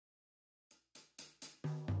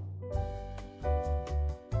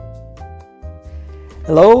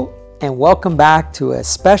Hello and welcome back to a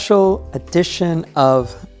special edition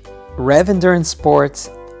of Rev Endurance Sports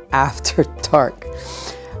After Dark.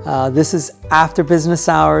 This is after business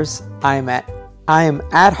hours. I am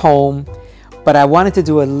at home, but I wanted to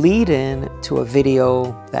do a lead-in to a video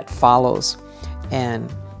that follows.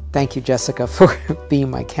 And thank you, Jessica, for being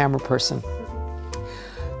my camera person.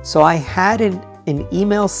 So I had an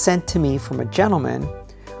email sent to me from a gentleman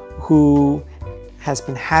who has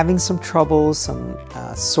been having some trouble, some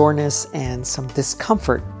soreness and some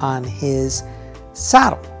discomfort on his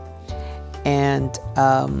saddle. And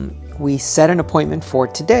we set an appointment for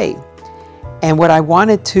today. And what I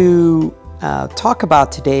wanted to talk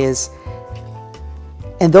about today is,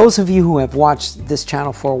 and those of you who have watched this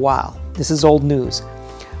channel for a while, this is old news,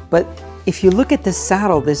 but if you look at this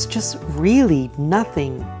saddle, there's just really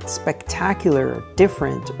nothing spectacular or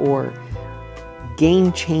different or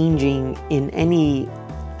game-changing in any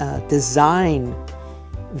design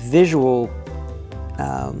visual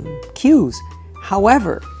cues.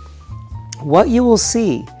 However, what you will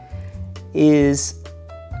see is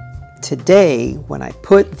today when I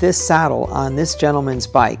put this saddle on this gentleman's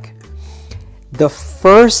bike, the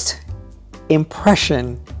first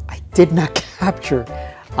impression I did not capture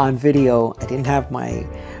on video. I didn't have my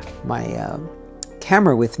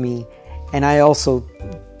camera with me, and I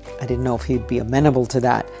didn't know if he'd be amenable to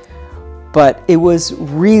that. But it was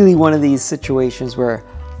really one of these situations where,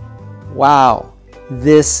 wow,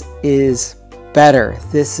 this is better.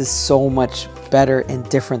 This is so much better and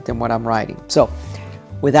different than what I'm riding. So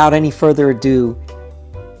without any further ado,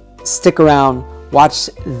 stick around, watch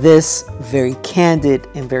this very candid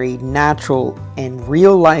and very natural and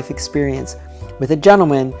real life experience with a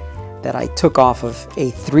gentleman that I took off of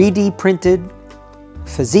a 3D printed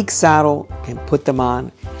physique saddle and put them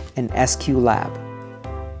on an SQ Lab.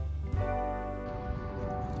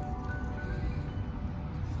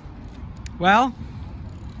 Well,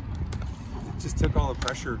 it just took all the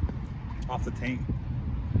pressure off the tank.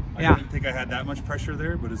 I didn't think I had that much pressure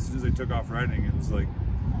there, but as soon as I took off riding, it was like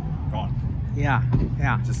gone. Yeah.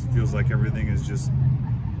 It just feels like everything is just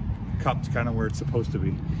cupped kind of where it's supposed to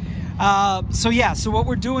be. So what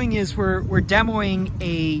we're doing is we're demoing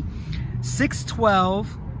a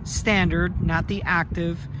 612 standard, not the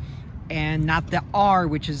active, and not the R,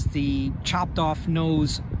 which is the chopped off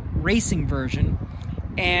nose racing version.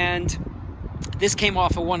 And this came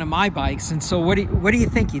off of one of my bikes. And so what do you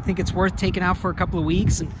think? You think it's worth taking out for a couple of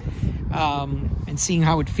weeks and seeing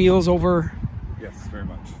how it feels over? Yes, very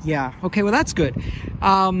much. Yeah. Okay. Well, that's good.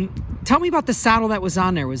 Tell me about the saddle that was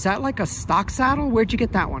on there. Was that like a stock saddle? Where'd you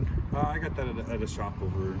get that one? I got that at a shop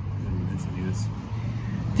over in Encinitas.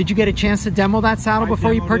 Did you get a chance to demo that saddle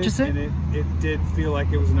before you purchased it? And it did feel like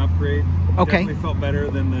it was an upgrade. Okay. Definitely felt better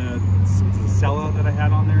than the Sella that I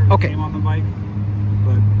had on there. Okay. Came on the bike,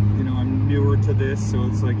 but you know I'm newer to this, so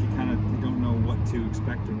it's like you don't know what to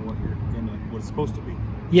expect and what it's supposed to be.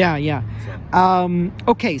 Yeah. So.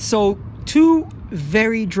 Okay, so one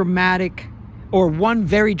very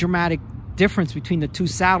dramatic difference between the two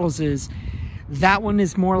saddles is that one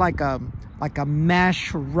is more like a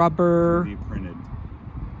mesh rubber 3D printed.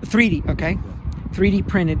 3D, okay. Yeah. 3D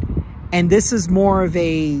printed, and this is more of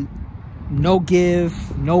a no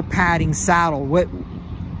give, no padding saddle. What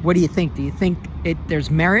do you think? Do you think there's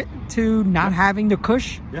merit to not having the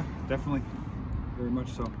cush? Yeah, definitely, very much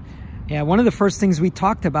so. Yeah, one of the first things we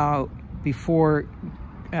talked about before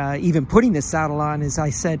even putting this saddle on is I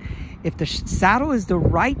said, if the saddle is the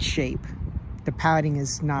right shape, the padding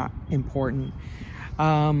is not important.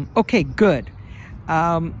 Okay, good.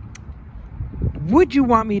 Would you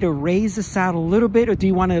want me to raise the saddle a little bit, or do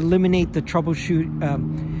you want to eliminate the troubleshoot,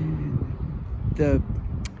 the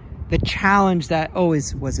challenge that,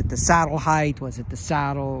 was it the saddle height? Was it the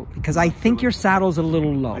saddle? Because I think your saddle's a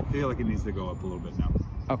little low. I feel like it needs to go up a little bit now.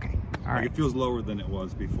 Okay, all right. It feels lower than it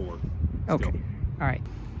was before. Okay, all right.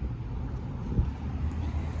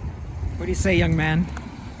 What do you say, young man?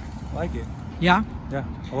 I like it. Yeah? Yeah,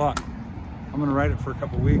 a lot. I'm gonna ride it for a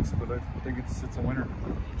couple weeks, but I think it's a winner.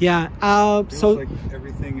 Yeah. So like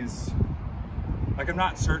everything is like I'm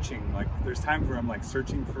not searching. Like there's times where I'm like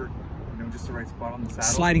searching for just the right spot on the saddle.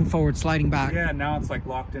 Sliding forward, sliding back. Yeah. Now it's like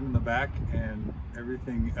locked in the back, and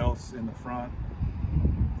everything else in the front,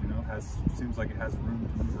 seems like it has room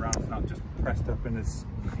to move around. It's not just pressed up in this.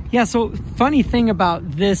 Yeah. So funny thing about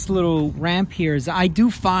this little ramp here is I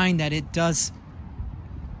do find that it does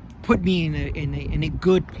put me in a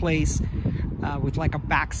good place with like a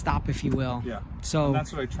backstop, if you will. Yeah. So and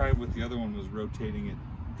that's what I tried with the other one, was rotating it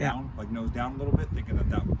down, like nose down a little bit, thinking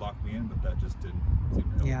that would lock me in, but that just didn't seem to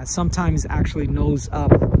help. Yeah, sometimes actually nose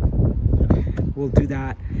up will do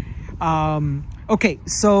that. Okay,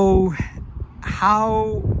 so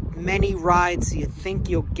how many rides do you think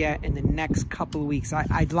you'll get in the next couple of weeks?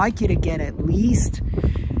 I'd like you to get at least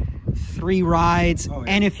 3 rides. Oh,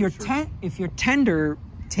 yeah, and if you're if you're tender,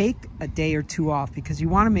 take a day or 2 off, because you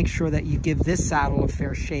want to make sure that you give this saddle a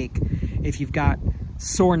fair shake if you've got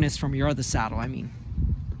soreness from your other saddle. I mean,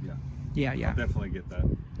 yeah. I'll definitely get that.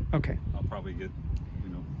 Okay. I'll probably get,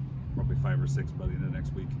 probably 5 or 6 by the end of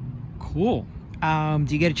next week. Cool. Do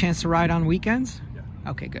you get a chance to ride on weekends?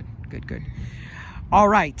 Yeah. Okay, good. All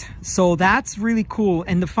right, so that's really cool.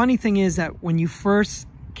 And the funny thing is that when you first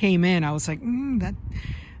came in, I was like, that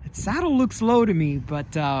saddle looks low to me,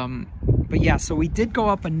 but yeah, so we did go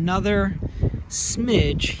up another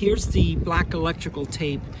smidge. Here's the black electrical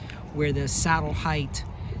tape where the saddle height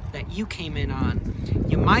that you came in on.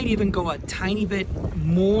 You might even go a tiny bit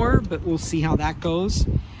more, but we'll see how that goes.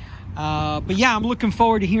 But yeah, I'm looking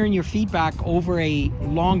forward to hearing your feedback over a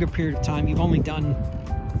longer period of time. You've only done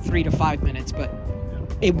 3 to 5 minutes, but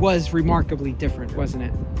it was remarkably different, wasn't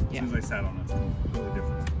it? Yeah. As soon as I sat on it, it's really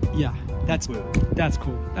different. Yeah, that's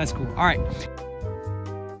cool. All right.